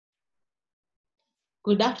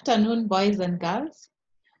Good afternoon, boys and girls.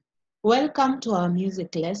 Welcome to our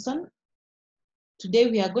music lesson. Today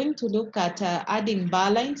we are going to look at adding bar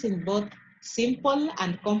lines in both simple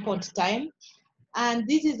and compound time. And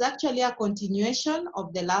this is actually a continuation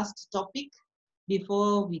of the last topic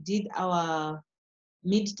before we did our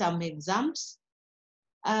midterm exams.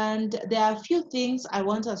 And there are a few things I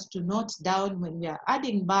want us to note down when we are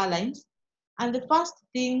adding bar lines. And the first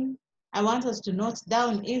thing I want us to note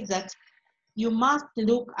down is that you must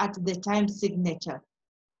look at the time signature.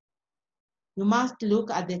 You must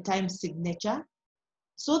look at the time signature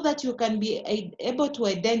so that you can be able to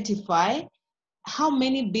identify how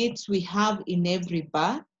many beats we have in every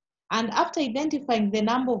bar. And after identifying the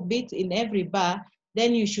number of beats in every bar,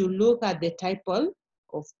 then you should look at the type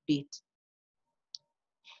of beat.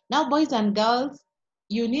 Now, boys and girls,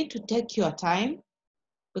 you need to take your time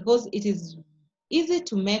because it is easy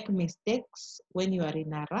to make mistakes when you are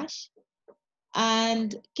in a rush.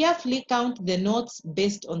 And carefully count the notes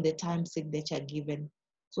based on the time signature given.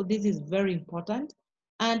 So this is very important.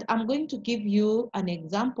 And I'm going to give you an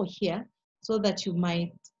example here so that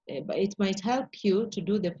it might help you to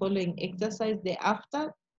do the following exercise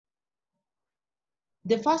thereafter.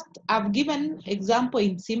 The first, I've given example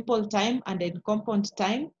in simple time and in compound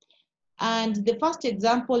time. And the first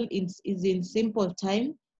example is in simple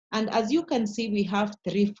time. And as you can see, we have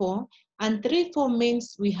 3/4. And 3/4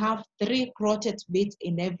 means we have 3 crotchet beats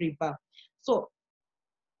in every bar. So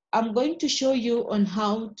I'm going to show you on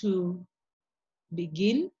how to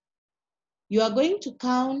begin. You are going to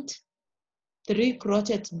count 3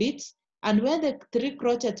 crotchet beats. And where the 3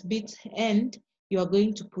 crotchet beats end, you are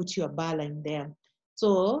going to put your bar line there.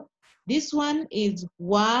 So this one is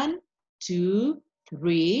 1, 2,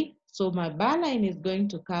 3. So my bar line is going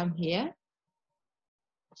to come here.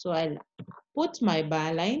 So I'll put my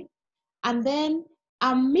bar line, and then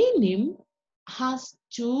a minim has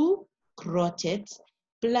 2 crochets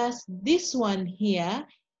plus this one here,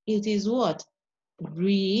 it is what?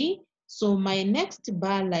 3. So my next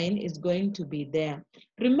bar line is going to be there.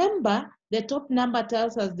 Remember, the top number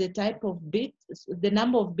tells us the type of beats, the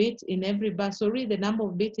number of beats in every bar. Sorry, the number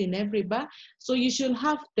of beats in every bar. So you should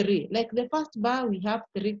have 3. Like the first bar, we have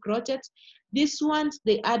 3 crochets. These ones,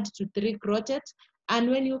 they add to 3 crochets. And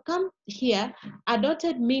when you come here, a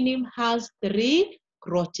dotted minim has 3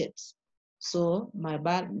 crochets. So my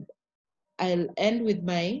bar, I'll end with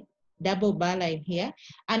my double bar line here.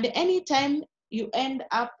 And anytime you end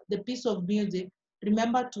up the piece of music,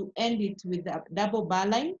 remember to end it with a double bar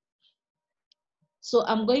line. So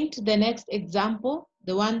I'm going to the next example,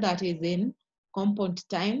 the one that is in compound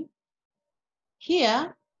time.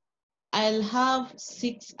 Here, I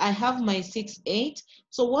have my 6/8.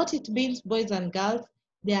 So what it means, boys and girls,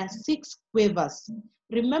 there are 6 quavers.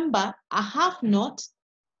 Remember, a half note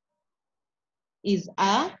is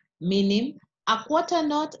a minim, a quarter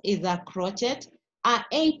note is a crochet, an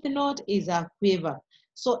eighth note is a quiver.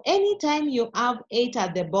 So anytime you have 8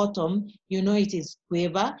 at the bottom, you know it is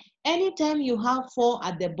quiver. Anytime you have 4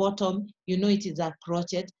 at the bottom, you know it is a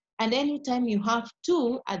crochet. And anytime you have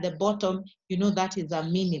 2 at the bottom, you know that is a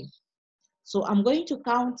minim. So I'm going to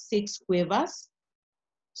count 6 quavers.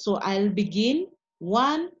 So I'll begin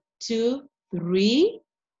 1, 2, 3.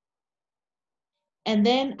 And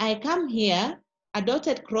then I come here, a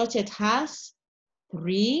dotted crochet has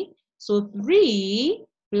 3. So 3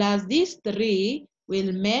 plus this 3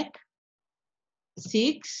 will make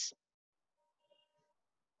 6.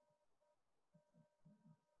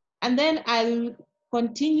 And then I'll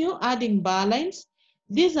continue adding bar lines.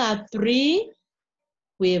 These are 3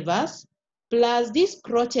 quavers plus this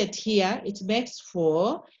crochet here, it makes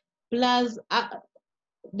 4, plus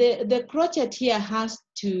the crochet here has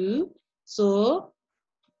 2. So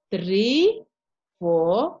 3,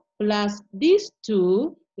 4 plus this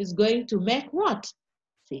 2 is going to make what?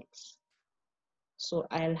 6. So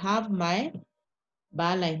I'll have my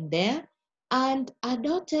bar line there. And a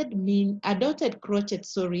dotted crochet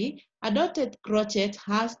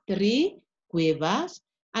has 3 quavers,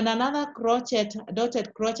 and another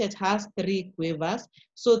dotted crochet has 3 quavers.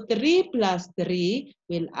 So 3 plus 3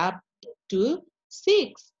 will up to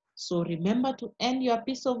 6. So remember to end your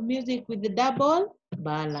piece of music with the double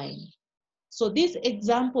bar line. So these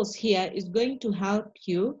examples here is going to help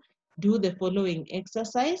you do the following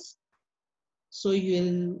exercise. So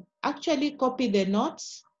you'll actually copy the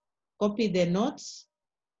notes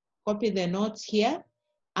here,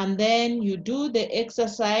 and then you do the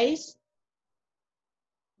exercise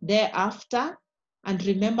thereafter, and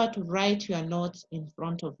remember to write your notes in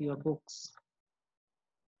front of your books.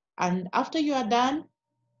 And after you are done,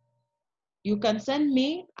 You can send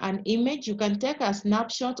me an image. You can take a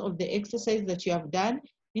snapshot of the exercise that you have done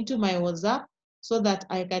into my WhatsApp so that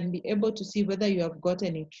I can be able to see whether you have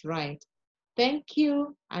gotten it right. Thank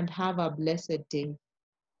you and have a blessed day.